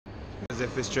As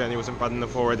if this journey wasn't bad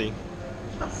enough already.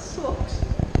 That sucks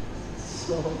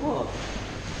so much.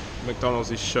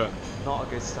 McDonald's is shut. Not a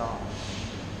good start.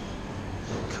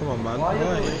 Come on, man. Why?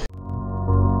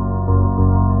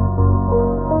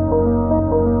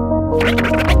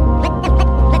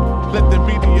 Let the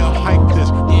media hype this.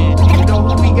 You know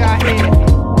who we got here?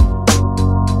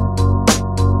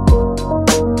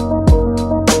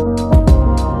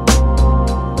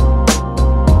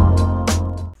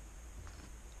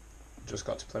 Just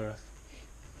got to Plymouth.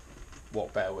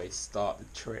 What better way to start the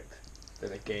trip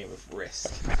than a game of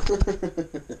Risk?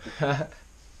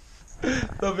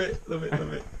 Love it, love it,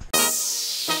 love it.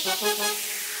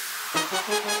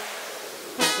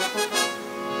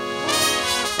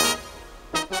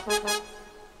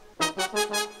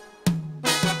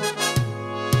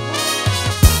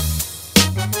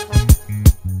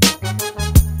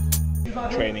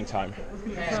 Training time.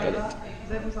 Let's get it.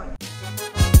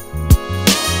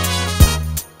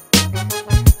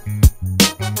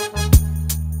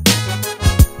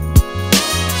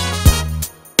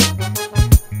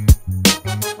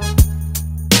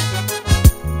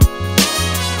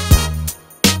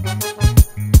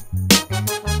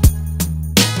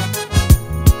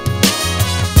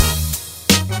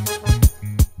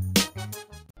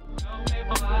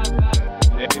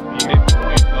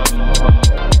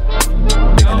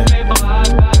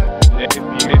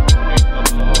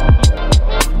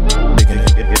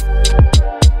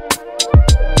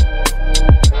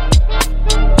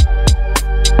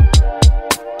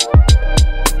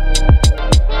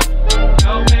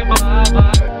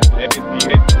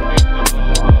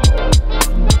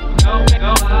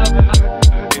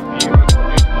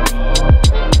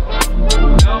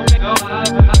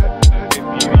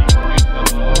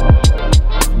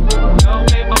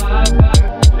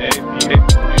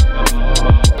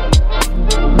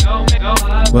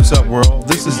 What's up, world?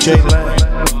 This is Jay Lang,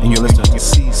 and you're listening to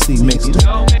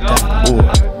ccmixtape.org.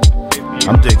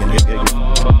 I'm digging it.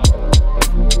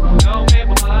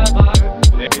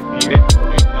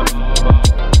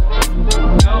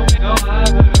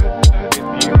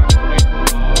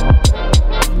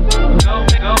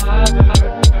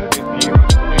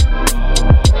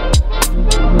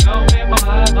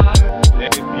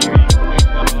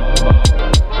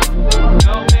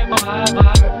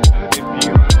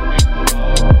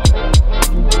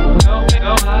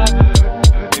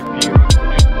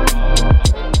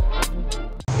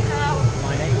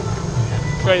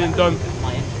 Training done.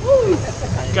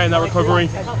 Getting that recovery.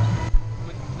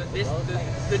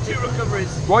 The two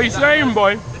recoveries. What are you saying,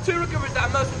 boy? The two recoveries that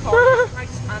are most important: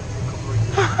 ice and recovery.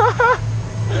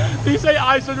 Did you say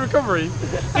ice and recovery?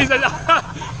 He said.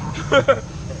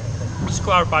 Just to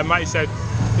clarify, Matty said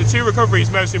the two recoveries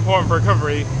most important for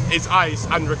recovery is ice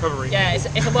and recovery. Yeah, it's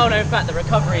a well-known fact that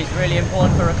recovery is really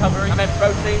important for recovery. I meant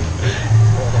protein.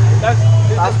 That's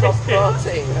not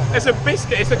protein. It's a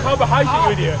biscuit. It's a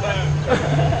carbohydrate, idiot. It's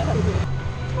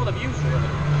what the views, really.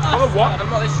 Oh, what? I'm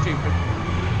not this stupid.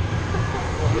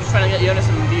 I'm just trying to get Yona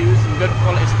some views, some good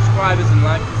quality subscribers and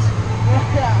likes.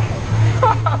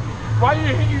 Why are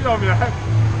you hitting on me there?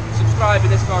 Subscribe in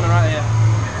this corner right here.